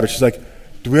She's like,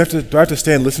 do I have to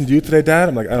stay and listen to you today, Dad?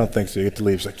 I'm like, I don't think so. You get to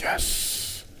leave. She's like,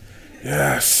 yes.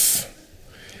 Yes.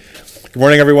 Good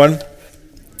morning, everyone.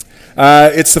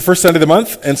 It's the first Sunday of the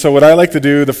month, and so what I like to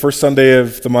do the first Sunday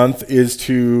of the month is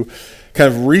to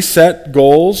kind of reset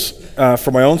goals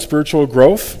for my own spiritual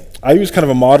growth. I use kind of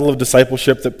a model of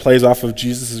discipleship that plays off of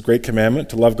Jesus' great commandment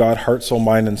to love God, heart, soul,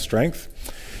 mind, and strength.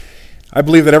 I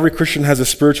believe that every Christian has a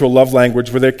spiritual love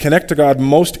language where they connect to God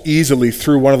most easily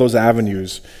through one of those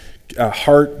avenues.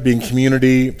 Heart being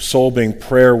community, soul being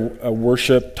prayer,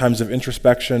 worship, times of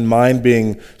introspection, mind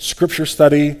being scripture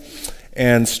study,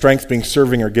 and strength being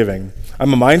serving or giving.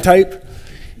 I'm a mind type,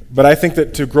 but I think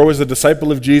that to grow as a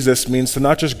disciple of Jesus means to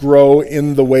not just grow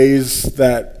in the ways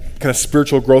that kind of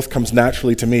spiritual growth comes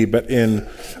naturally to me, but in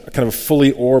a kind of a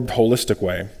fully orbed, holistic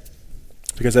way.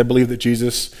 Because I believe that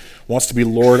Jesus wants to be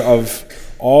Lord of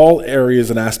all areas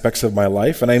and aspects of my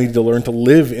life, and I need to learn to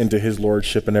live into his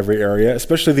lordship in every area,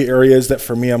 especially the areas that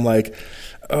for me I'm like,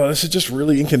 oh, this is just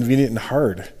really inconvenient and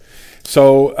hard.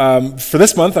 So for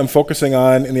this month, I'm focusing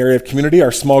on, in the area of community,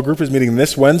 our small group is meeting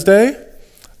this Wednesday.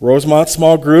 Rosemont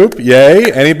small group,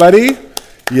 yay. Anybody?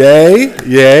 Yay,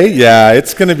 yay, yeah,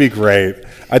 it's going to be great.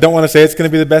 I don't want to say it's going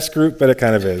to be the best group, but it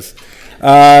kind of is.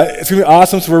 It's going to be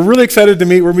awesome. So we're really excited to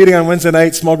meet. We're meeting on Wednesday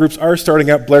night. Small groups are starting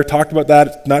up. Blair talked about that.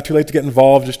 It's not too late to get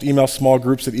involved. Just email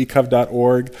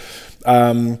smallgroups@ecov.org.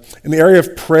 In the area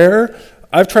of prayer,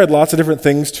 I've tried lots of different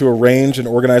things to arrange and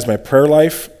organize my prayer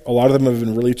life. A lot of them have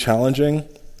been really challenging.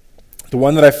 The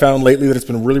one that I found lately that has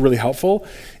been really, really helpful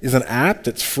is an app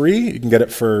that's free. You can get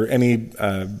it for any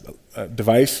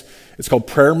device. It's called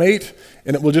PrayerMate,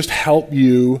 and it will just help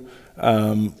you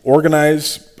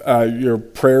organize your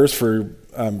prayers for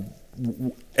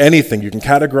anything. You can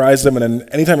categorize them, and then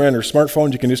anytime you're on your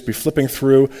smartphone, you can just be flipping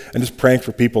through and just praying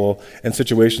for people and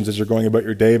situations as you're going about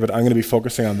your day. But I'm going to be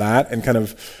focusing on that, and kind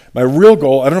of my real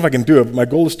goal, I don't know if I can do it, but my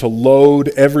goal is to load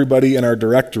everybody in our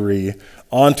directory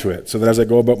onto it, so that as I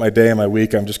go about my day and my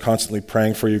week, I'm just constantly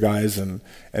praying for you guys, and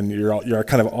you're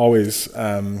kind of always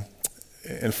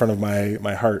in front of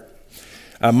my heart.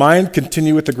 Mine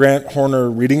continue with the Grant Horner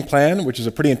reading plan, which is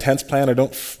a pretty intense plan.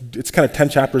 It's kind of 10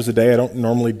 chapters a day. I don't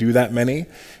normally do that many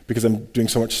because I'm doing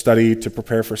so much study to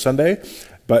prepare for Sunday.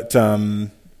 But I'm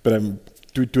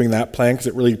doing that plan because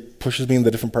it really pushes me in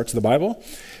the different parts of the Bible.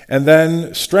 And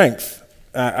then strength.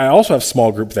 I also have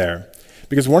small group there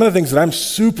because one of the things that I'm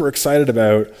super excited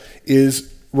about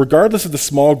is regardless of the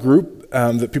small group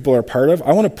that people are a part of,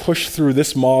 I want to push through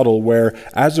this model where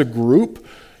as a group,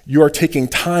 you are taking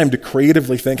time to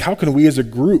creatively think, how can we as a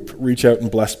group reach out and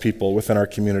bless people within our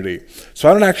community? So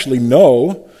I don't actually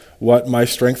know what my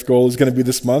strength goal is going to be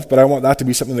this month, but I want that to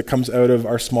be something that comes out of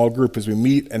our small group as we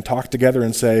meet and talk together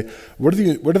and say, what are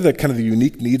the kind of the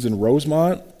unique needs in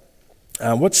Rosemont?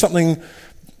 What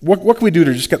can we do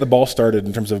to just get the ball started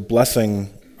in terms of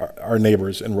blessing our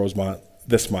neighbors in Rosemont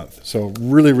this month? So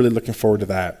really, really looking forward to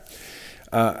that.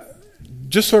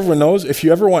 Just so everyone knows, if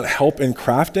you ever want help in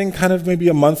crafting kind of maybe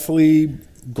a monthly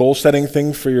goal-setting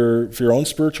thing for your own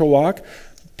spiritual walk,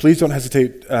 please don't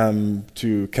hesitate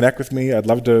to connect with me. I'd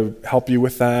love to help you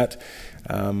with that.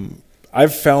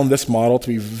 I've found this model to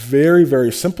be very,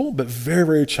 very simple, but very,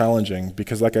 very challenging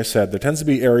because, like I said, there tends to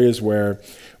be areas where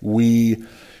we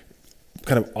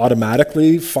kind of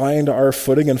automatically find our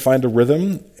footing and find a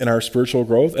rhythm in our spiritual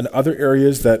growth, and other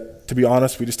areas that, to be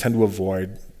honest, we just tend to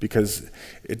avoid because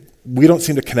we don't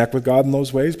seem to connect with God in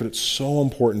those ways, but it's so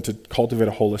important to cultivate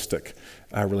a holistic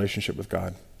relationship with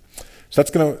God. So that's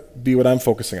going to be what I'm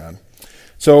focusing on.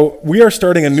 So we are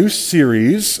starting a new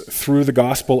series through the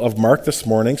Gospel of Mark this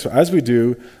morning. So as we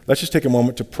do, let's just take a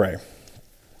moment to pray.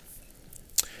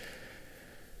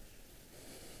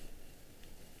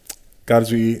 God,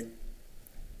 as we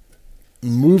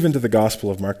move into the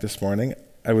Gospel of Mark this morning,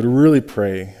 I would really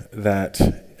pray that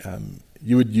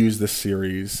you would use this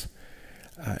series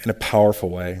in a powerful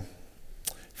way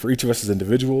for each of us as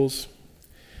individuals,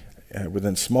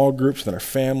 within small groups, within our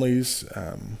families,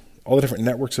 all the different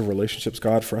networks of relationships,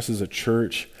 God, for us as a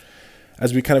church,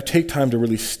 as we kind of take time to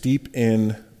really steep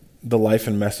in the life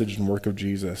and message and work of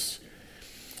Jesus,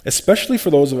 especially for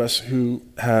those of us who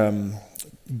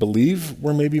believe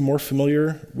we're maybe more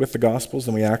familiar with the Gospels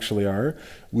than we actually are.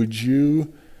 Would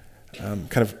you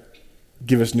kind of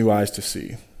give us new eyes to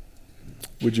see?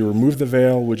 Would you remove the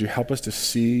veil? Would you help us to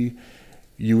see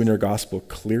you and your gospel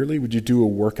clearly? Would you do a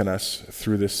work in us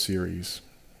through this series?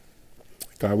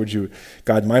 God, would you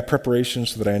guide my preparation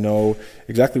so that I know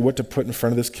exactly what to put in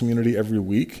front of this community every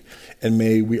week? And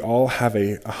may we all have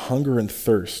a hunger and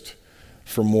thirst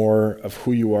for more of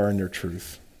who you are and your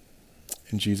truth.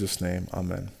 In Jesus' name,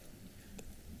 amen.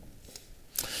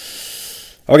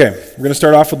 Okay, we're going to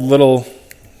start off with a little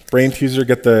brain teaser,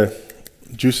 get the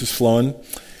juices flowing.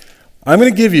 I'm going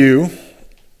to give you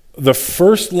the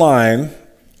first line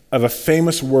of a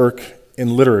famous work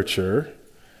in literature,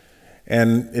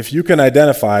 and if you can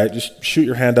identify it, just shoot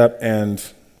your hand up and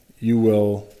you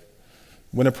will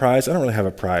win a prize. I don't really have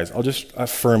a prize. I'll just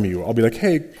affirm you. I'll be like,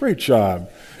 hey, great job.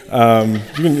 You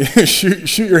can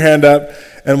shoot your hand up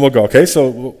and we'll go. Okay,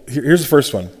 so here's the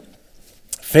first one.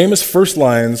 Famous first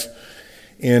lines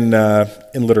in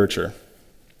literature.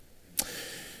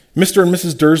 Mr. and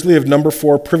Mrs. Dursley of number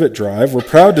 4 Privet Drive were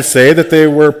proud to say that they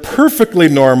were perfectly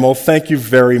normal. Thank you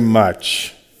very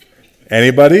much.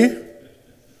 Anybody?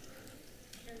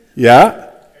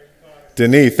 Yeah?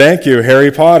 Denis, thank you.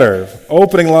 Harry Potter.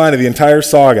 Opening line of the entire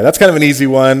saga. That's kind of an easy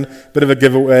one, bit of a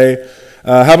giveaway.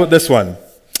 How about this one?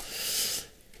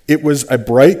 It was a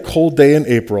bright, cold day in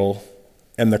April,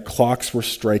 and the clocks were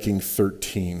striking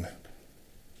 13.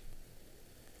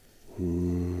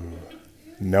 Ooh.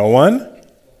 No one?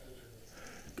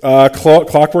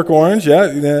 Clockwork Orange,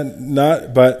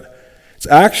 not, but it's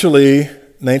actually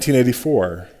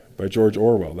 1984 by George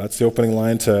Orwell. That's the opening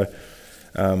line to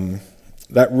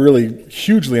that really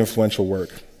hugely influential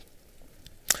work.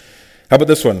 How about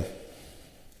this one?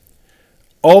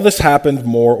 All this happened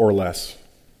more or less.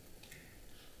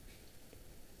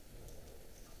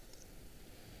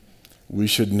 We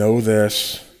should know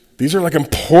this. These are like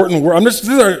important words.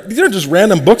 These are just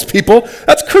random books, people.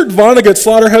 That's Kurt Vonnegut,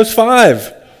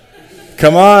 Slaughterhouse-Five.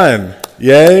 Come on.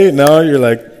 Yay? No? You're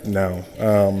like, no.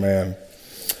 Oh, man.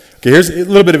 Okay, here's a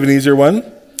little bit of an easier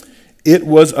one. It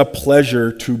was a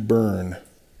pleasure to burn.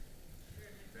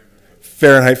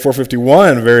 Fahrenheit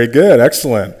 451. Very good.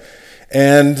 Excellent.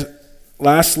 And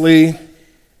lastly,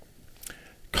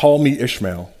 Call Me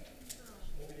Ishmael.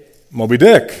 Moby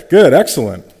Dick. Good.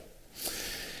 Excellent.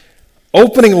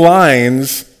 Opening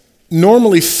lines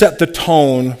normally set the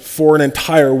tone for an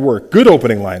entire work. Good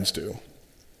opening lines do.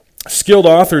 Skilled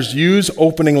authors use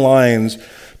opening lines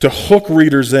to hook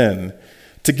readers in,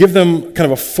 to give them kind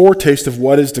of a foretaste of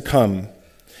what is to come.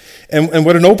 And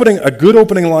what a good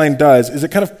opening line does is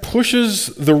it kind of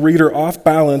pushes the reader off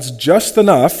balance just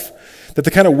enough that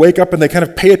they kind of wake up and they kind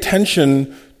of pay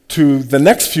attention to the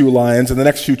next few lines and the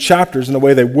next few chapters in a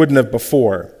way they wouldn't have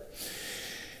before.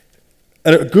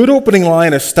 And a good opening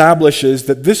line establishes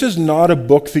that this is not a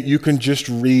book that you can just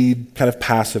read kind of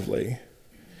passively.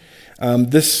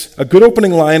 A good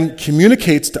opening line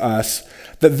communicates to us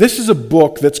that this is a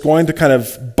book that's going to kind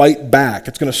of bite back.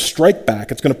 It's going to strike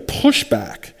back. It's going to push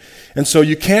back. And so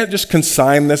you can't just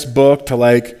consign this book to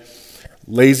like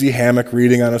lazy hammock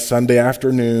reading on a Sunday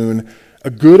afternoon. A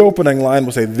good opening line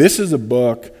will say, this is a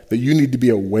book that you need to be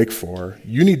awake for.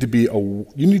 You need to be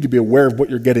aware of what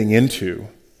you're getting into.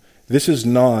 This is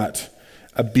not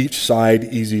a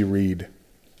beachside easy read.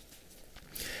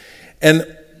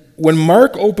 And when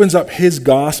Mark opens up his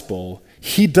gospel,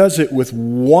 he does it with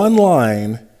one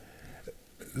line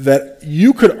that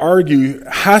you could argue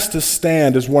has to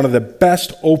stand as one of the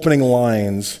best opening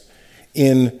lines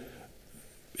in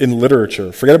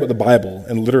literature. Forget about the Bible,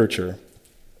 in literature.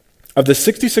 Of the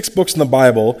 66 books in the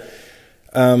Bible,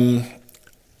 there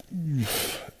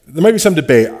might be some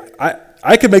debate.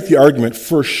 I could make the argument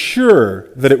for sure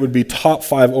that it would be top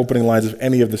 5 opening lines of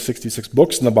any of the 66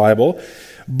 books in the Bible,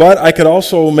 but I could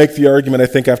also make the argument, I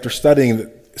think, after studying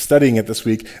it this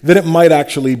week, that it might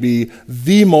actually be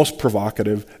the most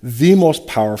provocative, the most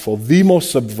powerful, the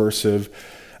most subversive,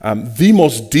 the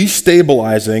most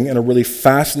destabilizing in a really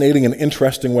fascinating and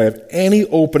interesting way of any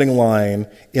opening line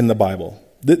in the Bible.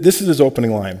 This is his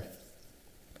opening line.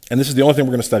 And this is the only thing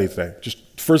we're going to study today. Just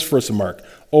first verse of Mark.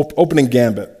 Opening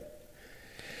gambit.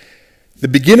 The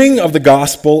beginning of the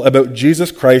gospel about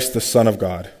Jesus Christ, the Son of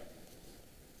God.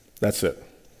 That's it.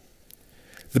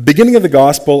 The beginning of the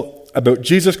gospel about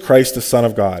Jesus Christ, the Son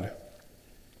of God.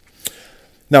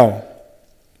 Now,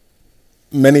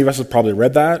 many of us have probably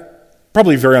read that,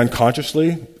 probably very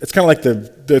unconsciously. It's kind of like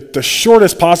the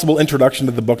shortest possible introduction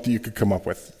to the book that you could come up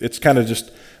with. It's kind of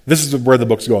just, this is where the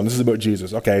book's going. This is about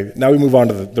Jesus. Okay, now we move on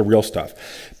to the real stuff.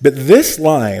 But this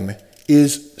line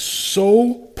is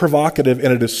so provocative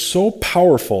and it is so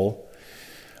powerful.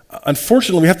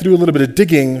 Unfortunately, we have to do a little bit of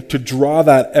digging to draw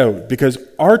that out because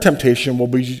our temptation will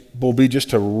be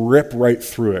just to rip right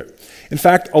through it. In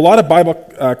fact, a lot of Bible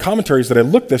commentaries that I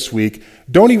looked this week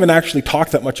don't even actually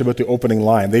talk that much about the opening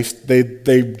line.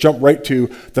 They jump right to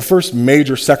the first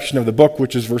major section of the book,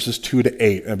 which is verses 2 to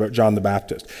 8, about John the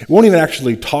Baptist. It won't even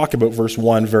actually talk about verse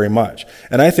 1 very much.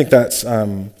 And I think that's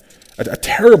a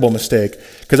terrible mistake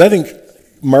because I think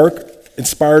Mark,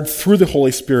 inspired through the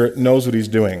Holy Spirit, knows what he's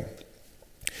doing.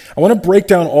 I want to break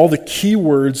down all the key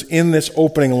words in this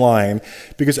opening line,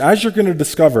 because as you're going to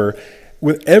discover,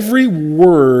 with every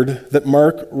word that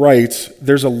Mark writes,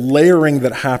 there's a layering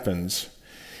that happens.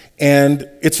 And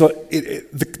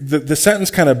the sentence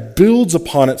kind of builds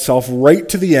upon itself right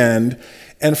to the end.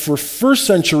 And for first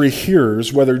century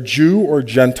hearers, whether Jew or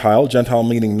Gentile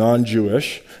meaning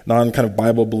non-Jewish, non-kind of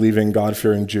Bible-believing,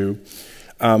 God-fearing Jew,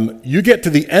 you get to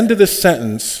the end of this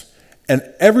sentence, and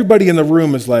everybody in the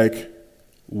room is like,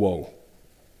 whoa,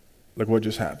 like what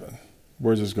just happened?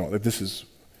 Where's this going? Like this is,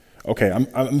 okay,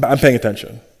 I'm paying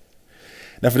attention.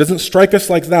 Now, if it doesn't strike us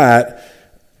like that,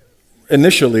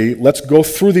 initially, let's go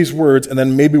through these words, and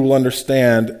then maybe we'll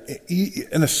understand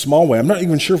in a small way. I'm not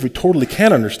even sure if we totally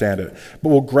can understand it, but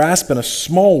we'll grasp in a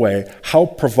small way how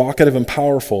provocative and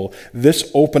powerful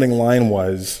this opening line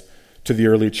was to the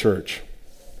early church.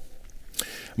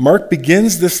 Mark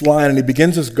begins this line, and he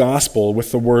begins his gospel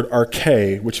with the word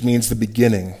arche, which means the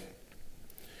beginning.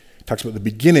 He talks about the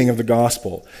beginning of the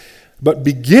gospel. But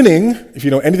beginning, if you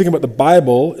know anything about the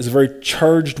Bible, is a very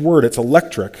charged word. It's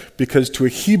electric, because to a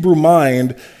Hebrew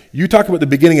mind, you talk about the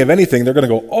beginning of anything, they're going to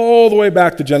go all the way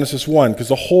back to Genesis 1, because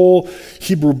the whole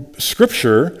Hebrew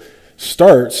scripture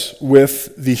starts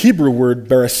with the Hebrew word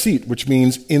bereshit, which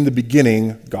means in the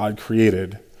beginning, God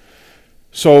created.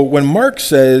 So when Mark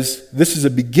says this is a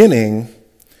beginning,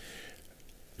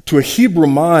 to a Hebrew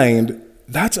mind,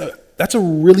 that's a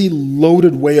really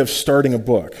loaded way of starting a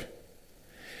book.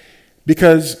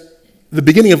 Because the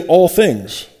beginning of all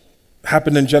things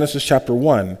happened in Genesis chapter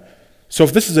 1. So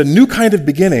if this is a new kind of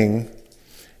beginning,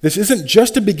 this isn't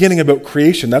just a beginning about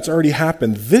creation. That's already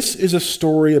happened. This is a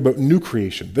story about new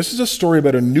creation. This is a story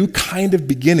about a new kind of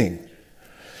beginning.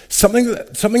 Something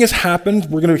has happened.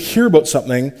 We're going to hear about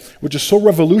something which is so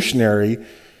revolutionary,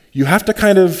 you have to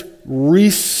kind of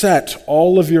reset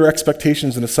all of your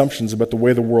expectations and assumptions about the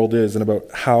way the world is and about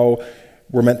how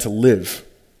we're meant to live.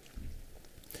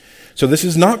 So this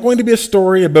is not going to be a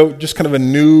story about just kind of a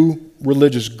new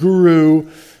religious guru,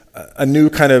 a new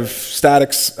kind of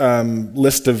static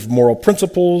list of moral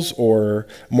principles or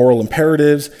moral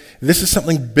imperatives. This is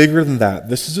something bigger than that.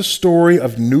 This is a story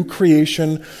of new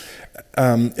creation.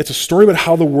 It's a story about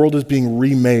how the world is being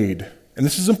remade. And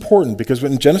this is important because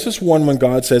in Genesis 1, when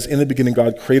God says, in the beginning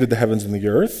God created the heavens and the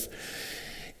earth,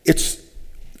 it's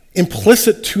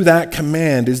implicit to that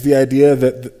command is the idea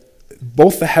that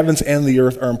both the heavens and the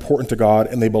earth are important to God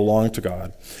and they belong to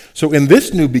God. So in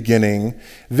this new beginning,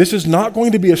 this is not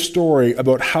going to be a story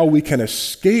about how we can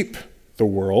escape the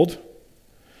world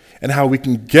and how we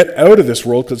can get out of this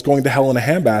world because it's going to hell in a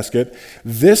handbasket.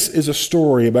 This is a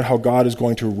story about how God is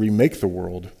going to remake the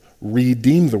world,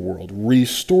 redeem the world,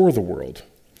 restore the world,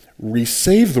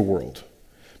 resave the world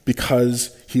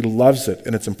because he loves it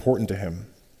and it's important to him.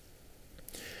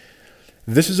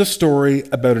 This is a story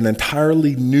about an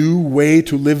entirely new way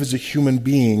to live as a human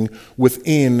being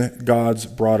within God's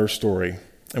broader story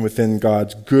and within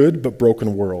God's good but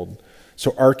broken world.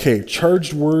 So arche,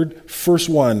 charged word, first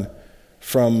one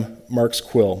from Mark's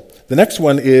quill. The next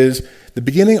one is the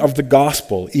beginning of the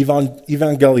gospel.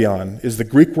 Evangelion is the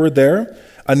Greek word there.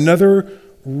 Another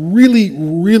really,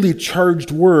 really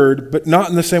charged word, but not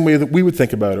in the same way that we would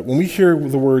think about it. When we hear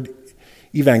the word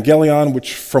evangelion,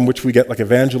 from which we get like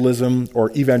evangelism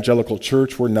or evangelical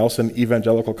church, we're Nelson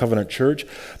Evangelical Covenant Church.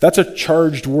 That's a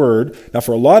charged word. Now,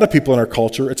 for a lot of people in our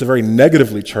culture, it's a very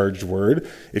negatively charged word.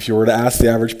 If you were to ask the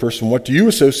average person, what do you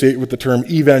associate with the term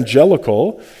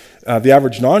evangelical? The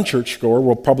average non-church goer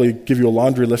will probably give you a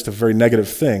laundry list of very negative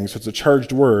things. So it's a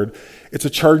charged word. It's a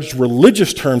charged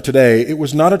religious term today. It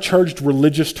was not a charged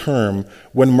religious term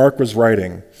when Mark was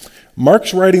writing.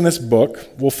 Mark's writing this book.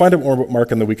 We'll find out more about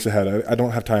Mark in the weeks ahead. I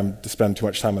don't have time to spend too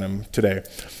much time on him today.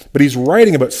 But he's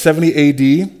writing about 70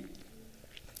 AD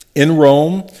in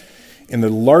Rome, in the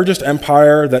largest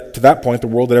empire that, to that point, the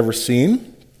world had ever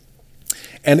seen.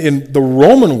 And in the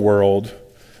Roman world,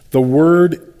 the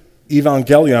word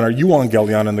evangelion, or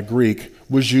euangelion in the Greek,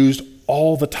 was used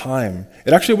all the time.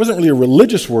 It actually wasn't really a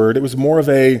religious word. It was more of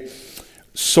a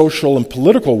social and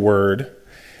political word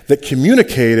that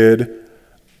communicated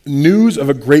news of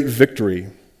a great victory.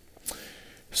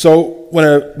 So when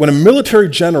a military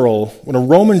general, when a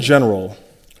Roman general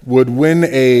would win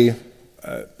a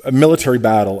military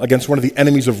battle against one of the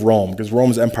enemies of Rome, because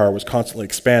Rome's empire was constantly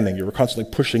expanding, you were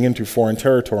constantly pushing into foreign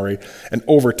territory and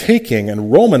overtaking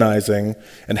and Romanizing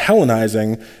and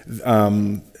Hellenizing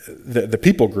the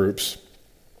people groups,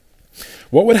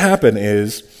 what would happen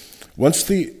is once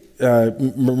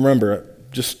remember,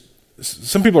 just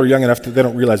some people are young enough that they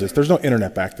don't realize this. There's no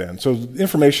internet back then. So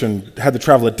information had to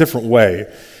travel a different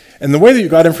way. And the way that you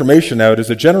got information out is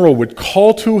the general would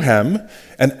call to him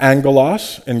an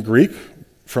angelos in Greek,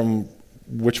 from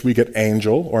which we get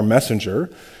angel or messenger.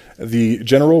 The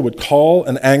general would call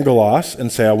an angelos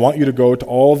and say, I want you to go to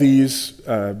all these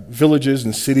villages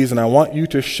and cities, and I want you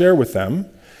to share with them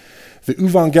the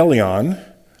evangelion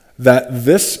that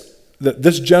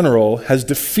this general has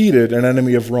defeated an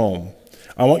enemy of Rome.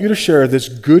 I want you to share this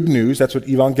good news, that's what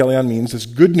evangelion means, this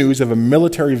good news of a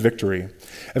military victory,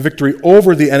 a victory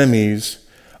over the enemies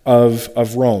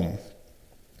of Rome.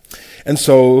 And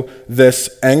so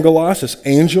this angelos, this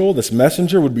angel, this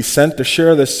messenger would be sent to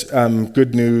share this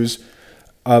good news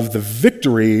of the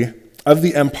victory of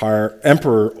the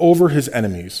emperor over his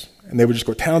enemies. And they would just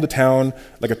go town to town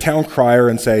like a town crier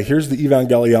and say, here's the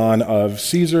evangelion of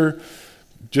Caesar.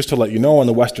 Just to let you know, on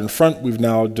the Western Front, we've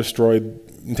now destroyed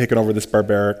and taken over this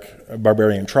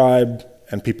barbarian tribe,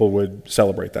 and people would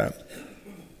celebrate that.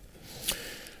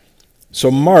 So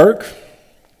Mark,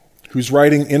 who's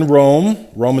writing in Rome.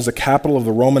 Rome is the capital of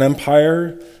the Roman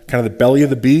Empire, kind of the belly of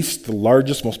the beast, the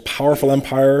largest, most powerful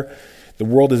empire the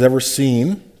world has ever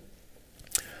seen.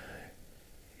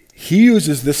 He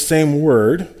uses this same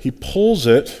word, he pulls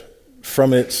it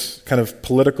from its kind of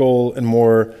political and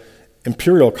more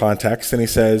imperial context, and he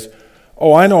says,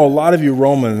 oh, I know a lot of you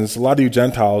Romans, a lot of you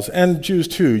Gentiles, and Jews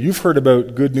too, you've heard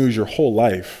about good news your whole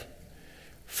life.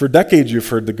 For decades you've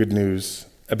heard the good news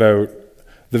about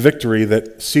the victory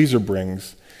that Caesar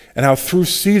brings, and how through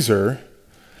Caesar,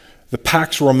 the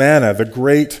Pax Romana, the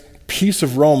great peace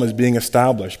of Rome, is being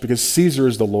established, because Caesar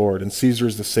is the Lord, and Caesar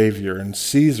is the Savior, and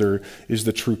Caesar is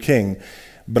the true king.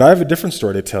 But I have a different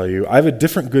story to tell you. I have a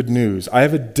different good news. I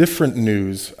have a different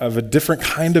news of a different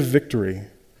kind of victory.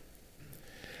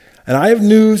 And I have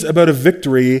news about a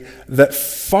victory that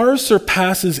far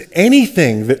surpasses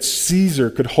anything that Caesar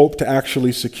could hope to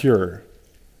actually secure.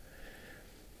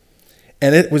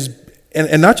 And it was,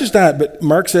 and not just that, but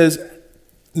Mark says,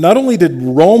 not only did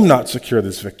Rome not secure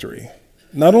this victory,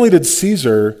 not only was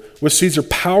Caesar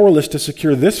powerless to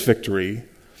secure this victory,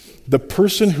 the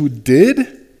person who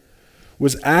did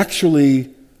was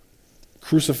actually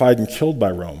crucified and killed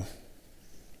by Rome.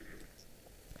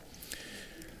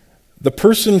 The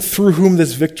person through whom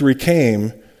this victory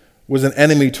came was an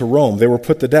enemy to Rome. They were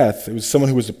put to death. It was someone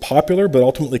who was a popular but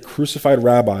ultimately crucified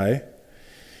rabbi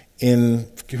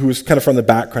who was kind of from the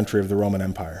backcountry of the Roman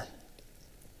Empire.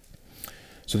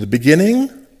 So the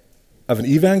beginning of an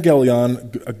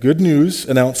evangelion, a good news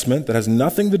announcement that has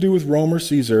nothing to do with Rome or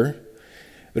Caesar,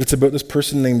 but it's about this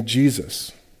person named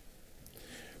Jesus.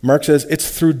 Mark says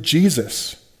it's through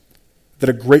Jesus that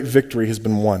a great victory has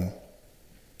been won.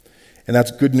 And that's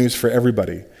good news for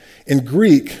everybody. In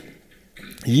Greek,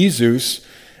 Jesus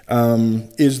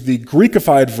is the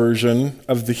Greekified version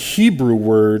of the Hebrew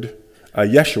word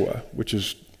Yeshua, which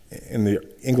is in the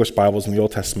English Bibles in the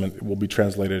Old Testament, it will be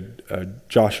translated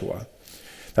Joshua.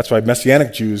 That's why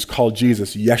Messianic Jews call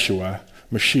Jesus Yeshua,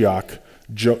 Mashiach,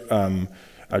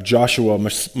 Joshua,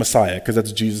 Messiah, because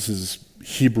that's Jesus'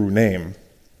 Hebrew name.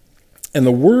 And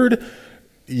the word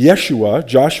Yeshua,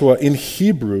 Joshua in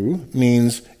Hebrew,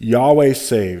 means Yahweh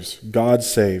saves, God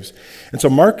saves. And so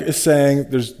Mark is saying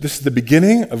this is the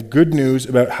beginning of good news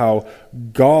about how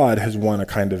God has won a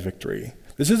kind of victory.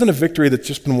 This isn't a victory that's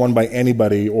just been won by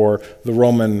anybody or the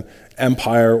Roman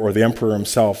Empire or the emperor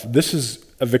himself. This is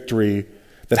a victory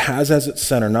that has as its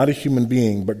center not a human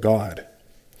being, but God.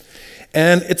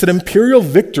 And it's an imperial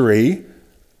victory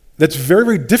that's very,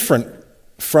 very different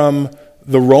from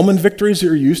the Roman victories that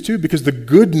you're used to, because the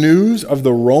good news of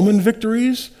the Roman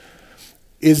victories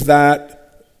is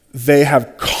that they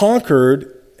have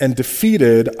conquered and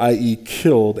defeated, i.e.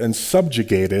 killed and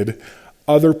subjugated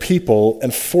other people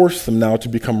and forced them now to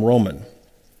become Roman.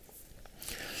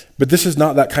 But this is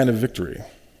not that kind of victory.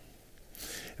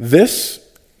 This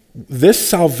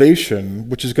salvation,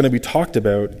 which is going to be talked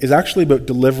about, is actually about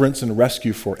deliverance and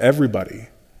rescue for everybody.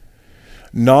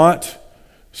 Not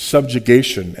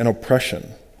subjugation and oppression,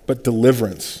 but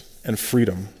deliverance and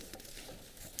freedom.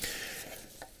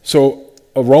 So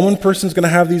a Roman person is going to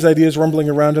have these ideas rumbling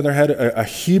around in their head. A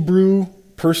Hebrew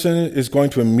person is going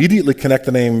to immediately connect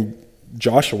the name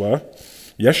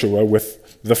Yeshua,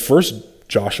 with the first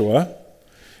Joshua.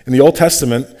 In the Old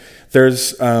Testament,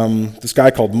 there's this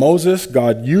guy called Moses.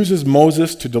 God uses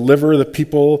Moses to deliver the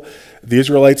people, the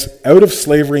Israelites, out of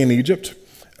slavery in Egypt,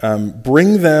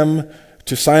 bring them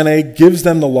to Sinai, gives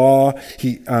them the law.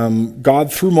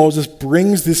 God, through Moses,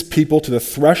 brings this people to the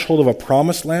threshold of a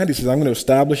promised land. He says, I'm going to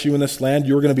establish you in this land.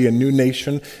 You're going to be a new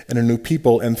nation and a new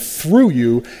people. And through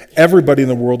you, everybody in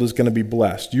the world is going to be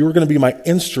blessed. You're going to be my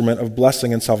instrument of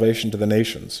blessing and salvation to the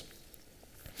nations.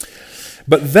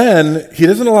 But then he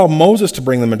doesn't allow Moses to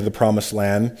bring them into the promised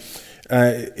land.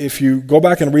 If you go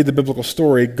back and read the biblical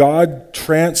story, God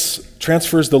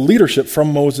transfers the leadership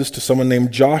from Moses to someone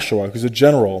named Joshua, who's a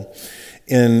general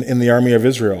in the army of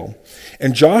Israel.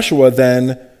 And Joshua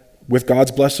then, with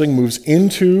God's blessing, moves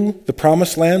into the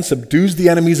promised land, subdues the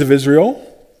enemies of Israel,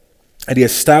 and he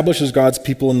establishes God's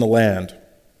people in the land.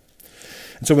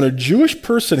 And so when a Jewish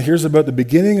person hears about the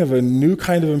beginning of a new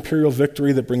kind of imperial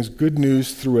victory that brings good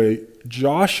news through a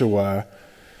Joshua,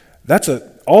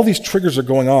 all these triggers are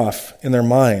going off in their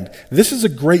mind. This is a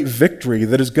great victory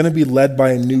that is going to be led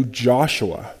by a new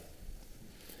Joshua.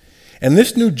 And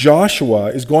this new Joshua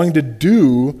is going to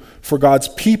do for God's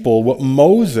people what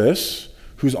Moses,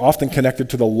 who's often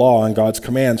connected to the law and God's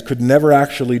commands, could never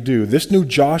actually do. This new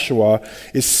Joshua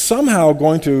is somehow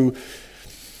going to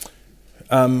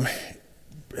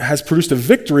has produced a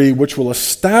victory which will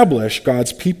establish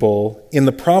God's people in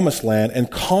the promised land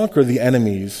and conquer the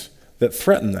enemies that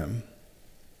threaten them.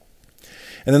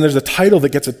 And then there's a title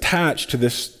that gets attached to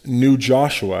this new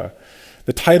Joshua.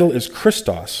 The title is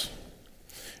Christos.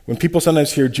 When people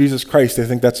sometimes hear Jesus Christ, they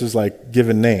think that's his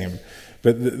given name.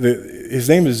 But his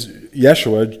name is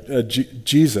Yeshua,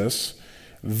 Jesus,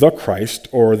 the Christ,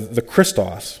 or the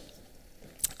Christos.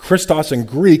 Christos in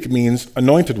Greek means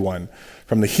anointed one.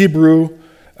 From the Hebrew,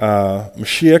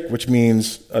 Mashiach, which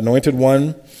means anointed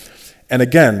one. And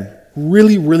again,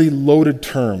 really, really loaded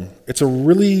term. It's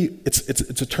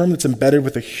a term that's embedded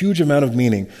with a huge amount of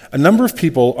meaning. A number of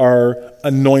people are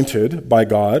anointed by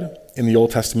God in the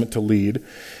Old Testament to lead,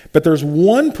 but there's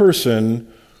one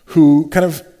person who kind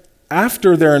of,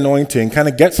 after their anointing, kind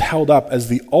of gets held up as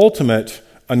the ultimate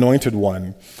anointed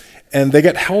one. And they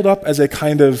get held up as a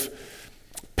kind of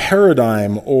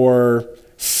paradigm or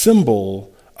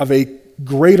symbol of a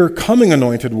greater coming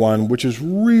anointed one, which is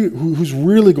who's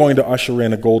really going to usher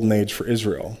in a golden age for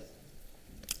Israel.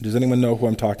 Does anyone know who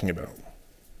I'm talking about?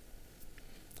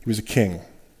 He was a king.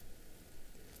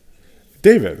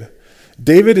 David.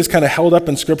 David is kind of held up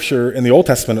in Scripture, in the Old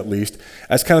Testament at least,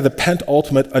 as kind of the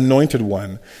penultimate anointed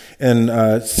one. In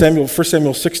 1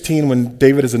 Samuel 16, when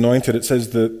David is anointed, it says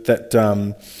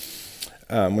that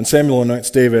when Samuel anoints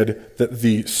David, that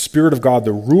the Spirit of God,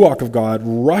 the Ruach of God,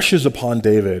 rushes upon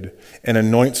David and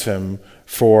anoints him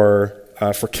for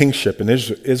kingship in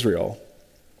Israel.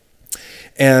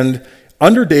 And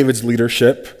under David's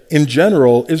leadership, in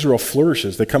general, Israel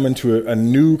flourishes. They come into a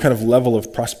new kind of level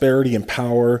of prosperity and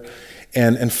power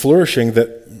and flourishing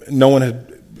that no one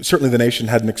had, certainly the nation,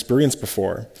 hadn't experienced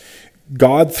before.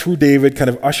 God, through David, kind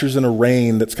of ushers in a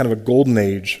reign that's kind of a golden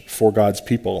age for God's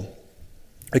people.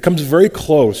 It comes very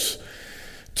close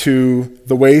to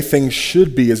the way things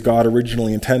should be as God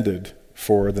originally intended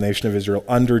for the nation of Israel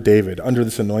under David, under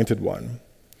this anointed one.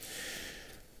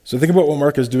 So think about what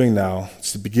Mark is doing now.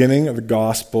 It's the beginning of the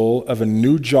gospel of a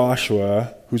new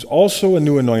Joshua who's also a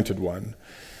new anointed one.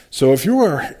 So if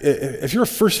you're a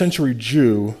first century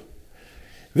Jew,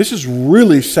 this is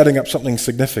really setting up something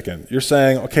significant. You're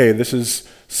saying, okay, this is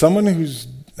someone who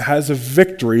has a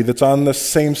victory that's on the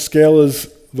same scale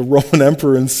as the Roman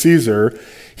emperor and Caesar.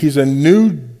 He's a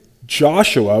new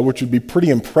Joshua, which would be pretty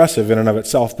impressive in and of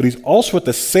itself, but he's also at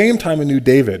the same time a new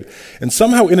David. And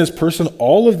somehow in his person,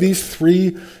 all of these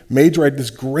three major, this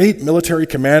great military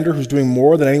commander who's doing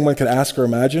more than anyone could ask or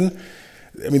imagine.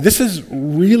 I mean, this is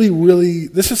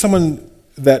this is someone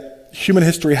that human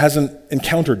history hasn't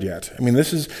encountered yet. I mean,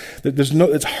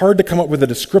 it's hard to come up with a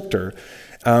descriptor.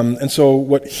 And so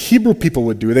what Hebrew people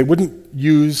would do, they wouldn't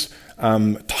use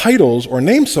titles or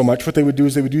names so much. What they would do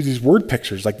is they would use these word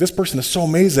pictures. Like, this person is so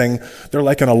amazing, they're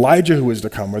like an Elijah who is to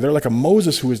come, or they're like a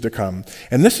Moses who is to come.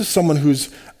 And this is someone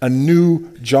who's a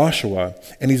new Joshua,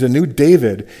 and he's a new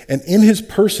David. And in his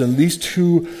person, these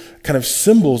two kind of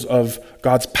symbols of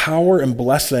God's power and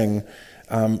blessing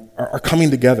are coming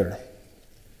together.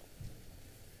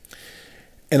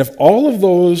 And if all of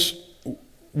those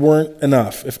weren't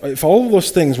enough, if all of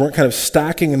those things weren't kind of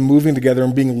stacking and moving together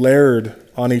and being layered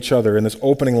on each other in this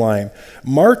opening line,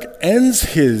 Mark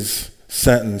ends his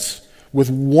sentence with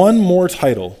one more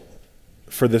title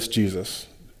for this Jesus.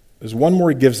 There's one more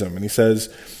he gives him, and he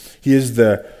says he is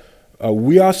the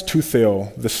Huios tou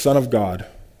Theou, the Son of God.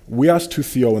 Huios tou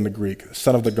Theou in the Greek,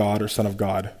 Son of the God or Son of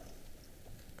God.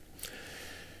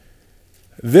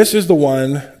 This is the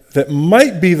one that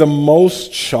might be the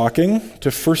most shocking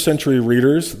to first century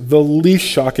readers, the least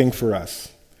shocking for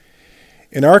us.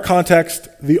 In our context,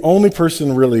 the only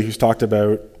person really who's talked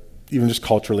about, even just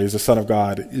culturally, as the Son of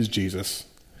God is Jesus.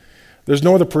 There's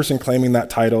no other person claiming that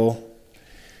title.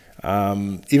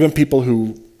 Even people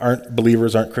who aren't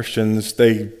believers, aren't Christians,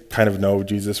 they kind of know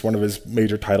Jesus. One of his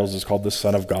major titles is called the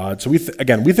Son of God. So we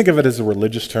think of it as a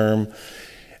religious term,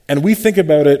 and we think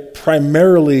about it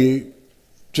primarily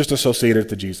just associated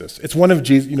to Jesus. It's one of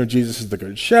Jesus. Jesus is the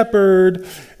Good Shepherd,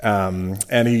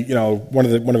 and he, one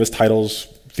of his titles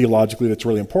theologically that's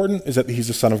really important is that he's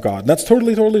the Son of God. And that's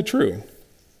totally, totally true.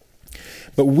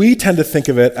 But we tend to think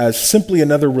of it as simply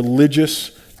another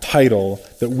religious title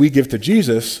that we give to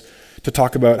Jesus to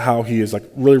talk about how he is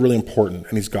really, really important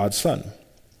and he's God's son.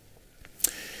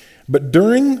 But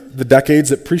during the decades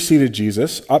that preceded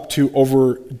Jesus, up to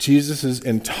over Jesus'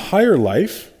 entire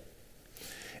life,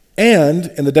 and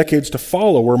in the decades to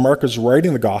follow where Mark is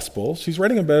writing the Gospels, he's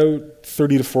writing about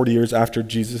 30 to 40 years after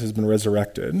Jesus has been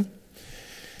resurrected,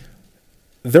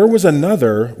 there was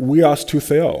another Weos tou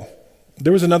Theou.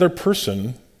 There was another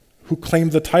person who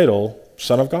claimed the title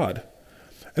Son of God.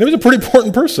 And it was a pretty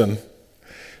important person,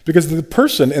 because the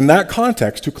person in that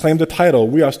context who claimed the title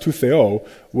Weos tou Theou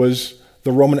was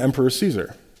the Roman Emperor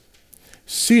Caesar.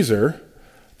 Caesar,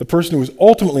 the person who was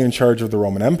ultimately in charge of the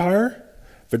Roman Empire,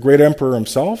 the great emperor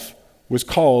himself, was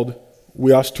called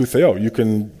Weos tou Theou. You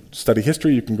can study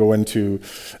history, you can go into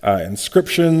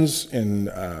inscriptions,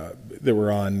 that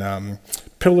were on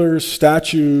pillars,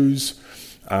 statues,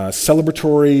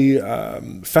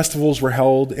 celebratory festivals were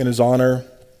held in his honor.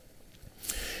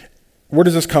 Where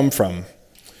does this come from?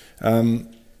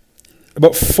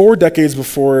 About 4 decades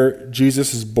before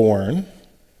Jesus is born,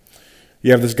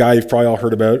 you have this guy you've probably all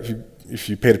heard about if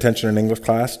you paid attention in English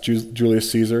class,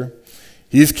 Julius Caesar.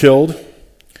 He's killed,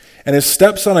 and his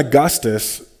stepson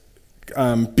Augustus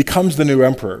becomes the new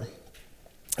emperor.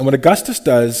 And what Augustus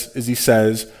does is he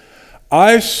says,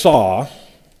 I saw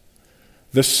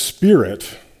the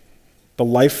spirit, the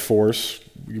life force,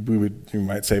 you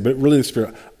might say, but really the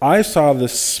spirit. I saw the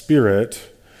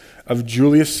spirit of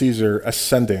Julius Caesar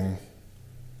ascending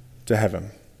to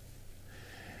heaven.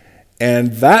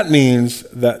 And that means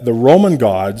that the Roman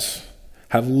gods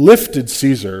have lifted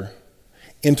Caesar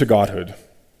into godhood.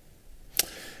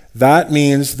 That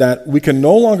means that we can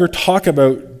no longer talk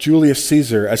about Julius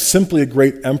Caesar as simply a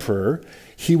great emperor.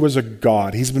 He was a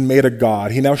god. He's been made a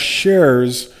god. He now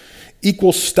shares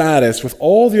equal status with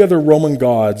all the other Roman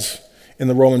gods in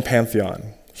the Roman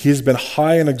pantheon. He's been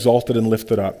high and exalted and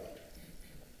lifted up.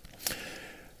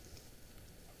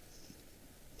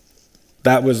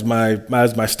 That was my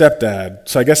stepdad,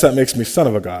 so I guess that makes me son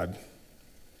of a god.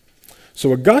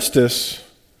 So Augustus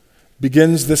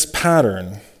begins this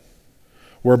pattern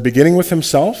where, beginning with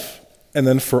himself, and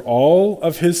then for all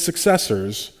of his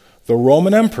successors, the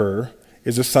Roman emperor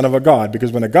is a son of a god,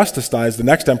 because when Augustus dies, the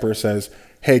next emperor says,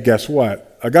 hey, guess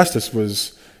what?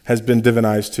 Augustus has been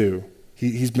divinized too.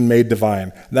 He's been made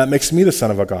divine. That makes me the son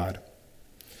of a god.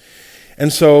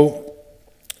 And so,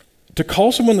 to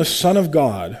call someone the son of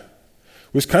God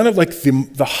was kind of like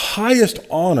the highest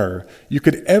honor you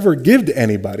could ever give to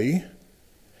anybody.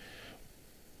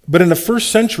 But in the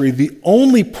first century, the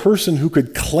only person who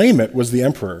could claim it was the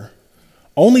emperor.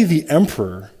 Only the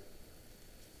emperor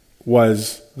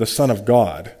was the Son of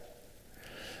God.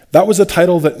 That was a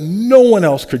title that no one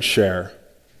else could share.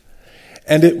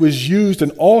 And it was used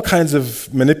in all kinds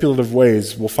of manipulative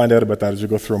ways. We'll find out about that as we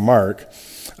go through Mark.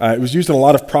 It was used in a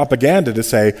lot of propaganda to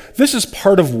say, this is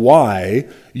part of why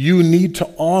you need to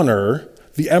honor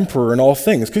the emperor in all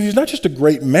things. Because he's not just a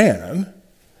great man.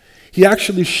 He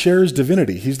actually shares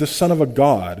divinity. He's the son of a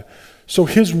god. So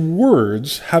his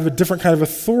words have a different kind of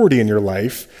authority in your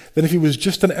life than if he was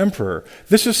just an emperor.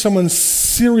 This is someone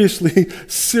seriously,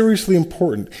 seriously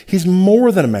important. He's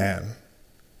more than a man.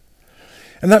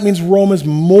 And that means Rome is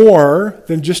more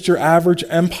than just your average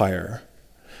empire.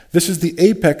 This is the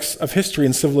apex of history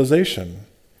and civilization.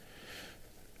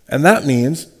 And that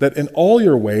means that in all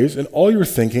your ways, in all your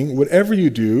thinking, whatever you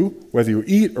do, whether you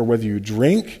eat or whether you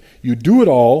drink, you do it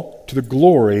all to the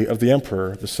glory of the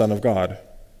emperor, the Son of God.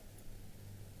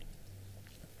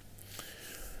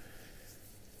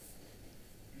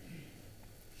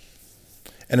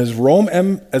 And as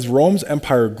Rome's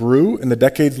empire grew in the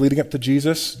decades leading up to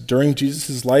Jesus, during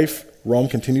Jesus' life, Rome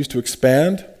continues to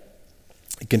expand.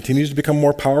 It continues to become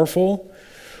more powerful.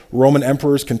 Roman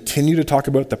emperors continue to talk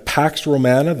about the Pax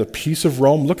Romana, the peace of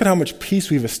Rome. Look at how much peace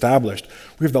we've established.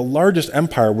 We have the largest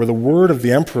empire where the word of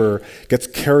the emperor gets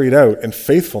carried out in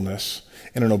faithfulness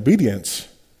and in obedience.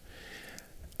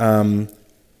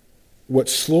 What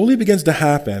slowly begins to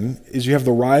happen is you have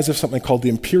the rise of something called the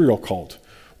imperial cult,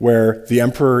 where the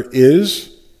emperor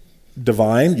is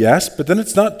divine, yes, but then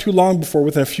it's not too long before,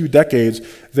 within a few decades,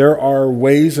 there are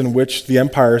ways in which the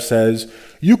empire says,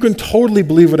 you can totally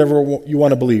believe whatever you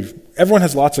want to believe. everyone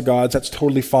has lots of gods, that's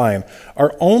totally fine.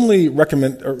 Our only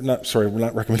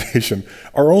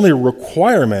our only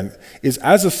requirement is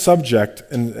as a subject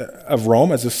of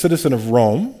Rome, as a citizen of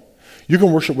Rome, you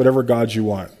can worship whatever gods you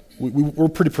want. We're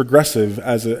pretty progressive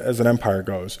as an empire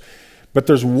goes. But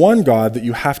there's one God that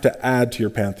you have to add to your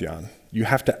pantheon. You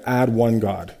have to add one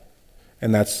God,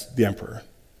 and that's the emperor.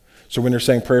 So when you're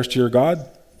saying prayers to your God,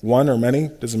 one or many,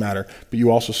 doesn't matter, but you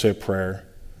also say a prayer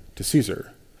to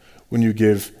Caesar. When you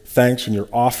give thanks, when you're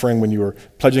offering, when you're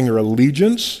pledging your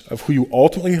allegiance of who you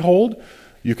ultimately hold,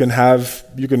 you can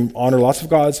honor lots of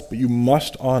gods, but you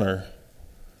must honor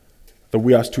the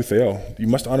Huios tou Theou. You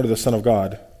must honor the Son of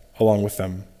God along with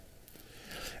them.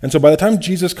 And so by the time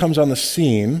Jesus comes on the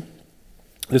scene,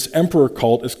 this emperor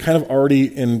cult is kind of already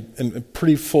in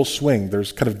pretty full swing.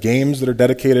 There's kind of games that are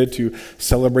dedicated to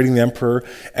celebrating the emperor,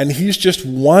 and he's just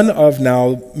one of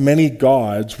now many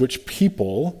gods which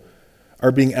people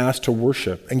are being asked to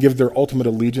worship and give their ultimate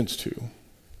allegiance to.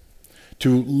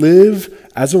 To live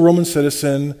as a Roman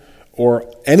citizen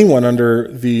or anyone under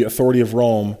the authority of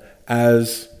Rome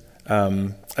as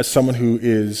someone who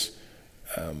is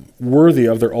worthy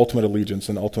of their ultimate allegiance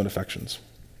and ultimate affections.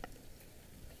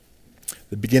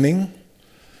 The beginning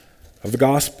of the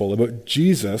gospel about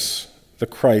Jesus, the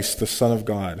Christ, the Son of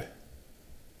God.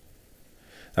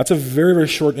 That's a very, very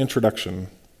short introduction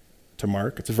to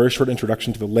Mark. It's a very short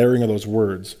introduction to the layering of those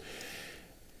words.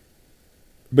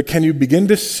 But can you begin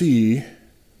to see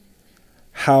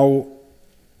how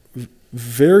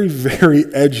very,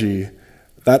 very edgy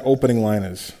that opening line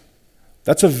is?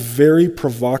 That's a very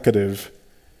provocative,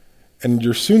 and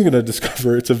you're soon going to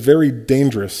discover it's a very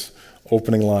dangerous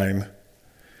opening line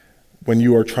when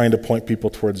you are trying to point people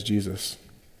towards Jesus.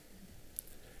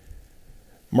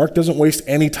 Mark doesn't waste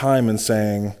any time in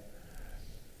saying,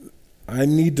 I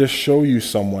need to show you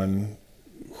someone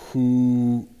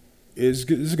who is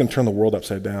going to turn the world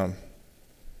upside down.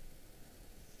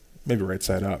 Maybe right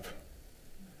side up.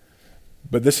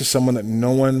 But this is someone that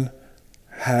no one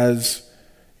has,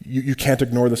 you can't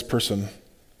ignore this person.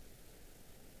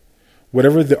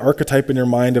 Whatever the archetype in your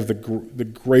mind of the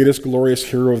greatest glorious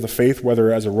hero of the faith, whether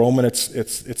as a Roman it's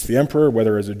the emperor,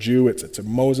 whether as a Jew it's a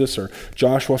Moses or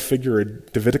Joshua figure or a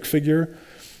Davidic figure,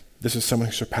 this is someone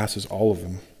who surpasses all of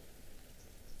them.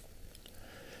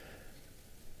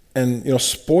 And,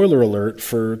 spoiler alert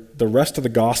for the rest of the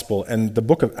gospel and the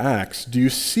book of Acts, do you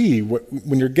see,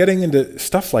 when you're getting into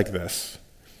stuff like this,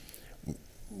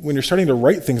 when you're starting to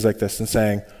write things like this and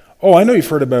saying, oh, I know you've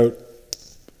heard about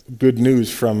good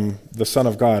news from the Son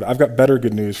of God. I've got better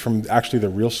good news from actually the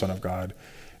real Son of God.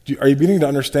 Are you beginning to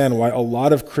understand why a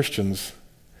lot of Christians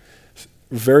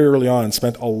very early on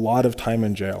spent a lot of time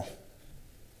in jail?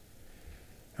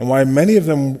 And why many of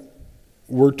them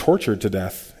were tortured to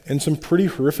death in some pretty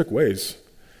horrific ways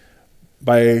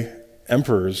by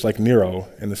emperors like Nero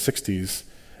in the 60s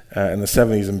and the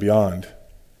 70s and beyond.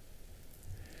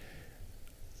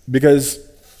 Because,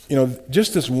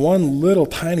 just this one little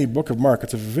tiny book of Mark,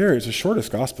 it's the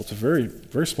shortest gospel, it's a very,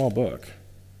 very small book.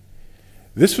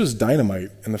 This was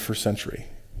dynamite in the first century.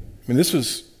 I mean, this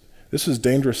was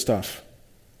dangerous stuff.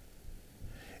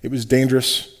 It was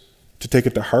dangerous to take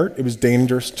it to heart. It was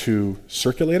dangerous to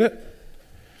circulate it.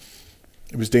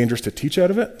 It was dangerous to teach out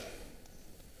of it.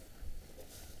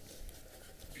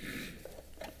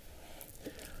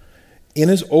 In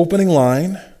his opening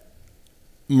line,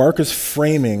 Mark is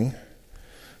framing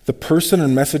the person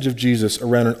and message of Jesus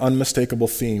around an unmistakable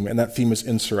theme, and that theme is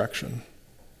insurrection.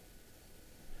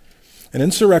 An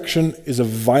insurrection is a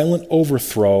violent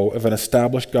overthrow of an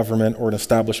established government or an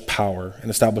established power, an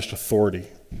established authority.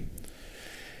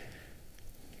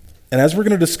 And as we're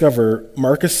going to discover,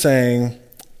 Mark is saying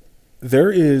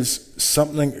there is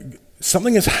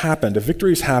something has happened, a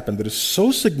victory has happened that is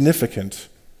so significant,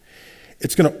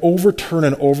 it's going to overturn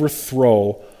and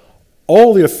overthrow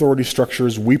all the authority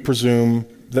structures we presume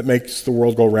that makes the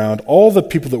world go round, all the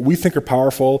people that we think are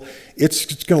powerful,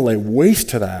 it's going to lay waste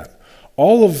to that.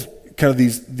 All of kind of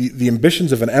the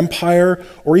ambitions of an empire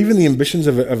or even the ambitions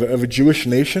of a Jewish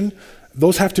nation,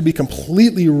 those have to be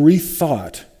completely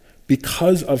rethought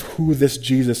because of who this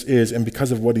Jesus is and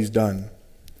because of what he's done.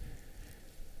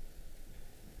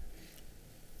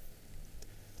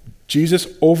 Jesus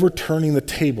overturning the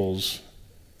tables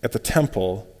at the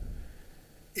temple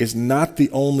is not the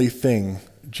only thing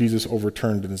Jesus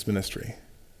overturned in his ministry.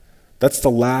 That's the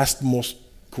last, most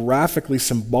graphically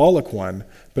symbolic one,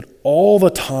 but all the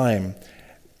time,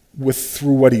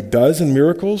 through what he does in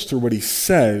miracles, through what he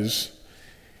says,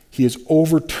 he is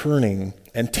overturning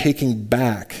and taking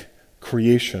back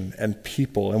creation and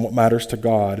people and what matters to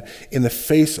God in the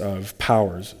face of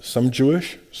powers, some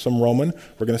Jewish, some Roman.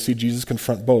 We're going to see Jesus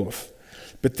confront both.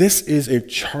 But this is a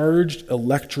charged,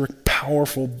 electric,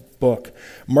 powerful book.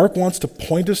 Mark wants to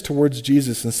point us towards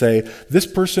Jesus and say, this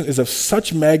person is of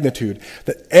such magnitude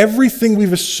that everything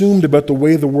we've assumed about the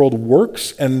way the world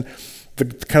works and the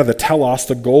kind of the telos,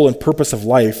 the goal and purpose of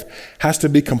life, has to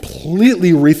be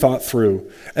completely rethought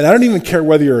through. And I don't even care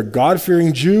whether you're a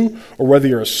God-fearing Jew or whether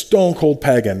you're a stone-cold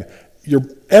pagan.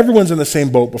 Everyone's in the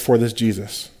same boat before this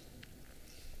Jesus.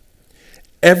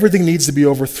 Everything needs to be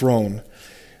overthrown.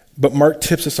 But Mark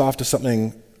tips us off to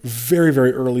something very,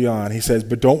 very early on. He says,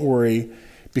 but don't worry,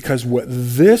 because what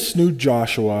this new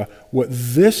Joshua, what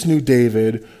this new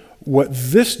David, what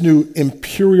this new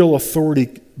imperial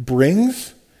authority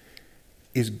brings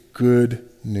is good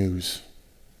news.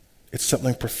 It's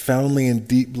something profoundly and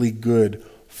deeply good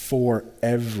for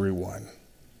everyone.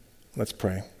 Let's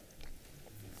pray.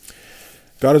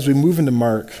 God, as we move into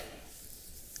Mark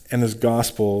and his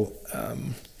gospel,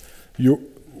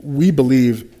 we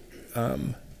believe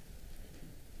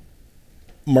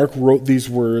Mark wrote these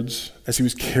words as he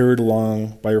was carried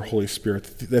along by your Holy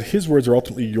Spirit, that his words are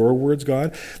ultimately your words,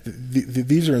 God.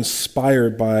 These are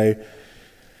inspired by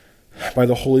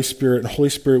the Holy Spirit. And Holy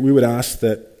Spirit, we would ask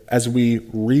that as we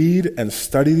read and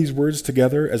study these words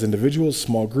together as individuals,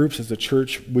 small groups, as the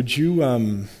church, would you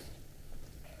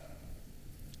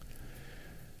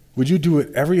do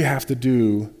whatever you have to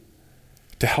do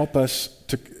to help us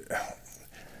to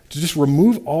just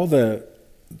remove all the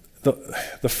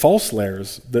false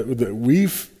layers that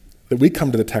we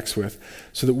come to the text with,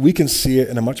 so that we can see it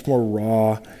in a much more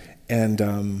raw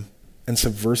and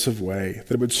subversive way,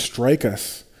 that it would strike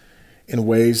us in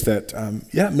ways that,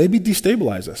 maybe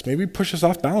destabilize us, maybe push us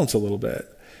off balance a little bit,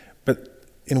 but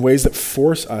in ways that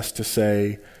force us to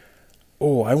say,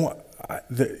 oh, I want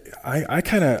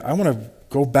to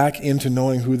go back into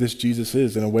knowing who this Jesus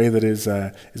is in a way that is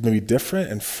maybe different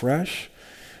and fresh.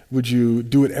 Would you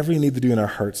do whatever you need to do in our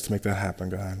hearts to make that happen,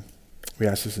 God? We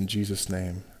ask this in Jesus'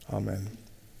 name. Amen.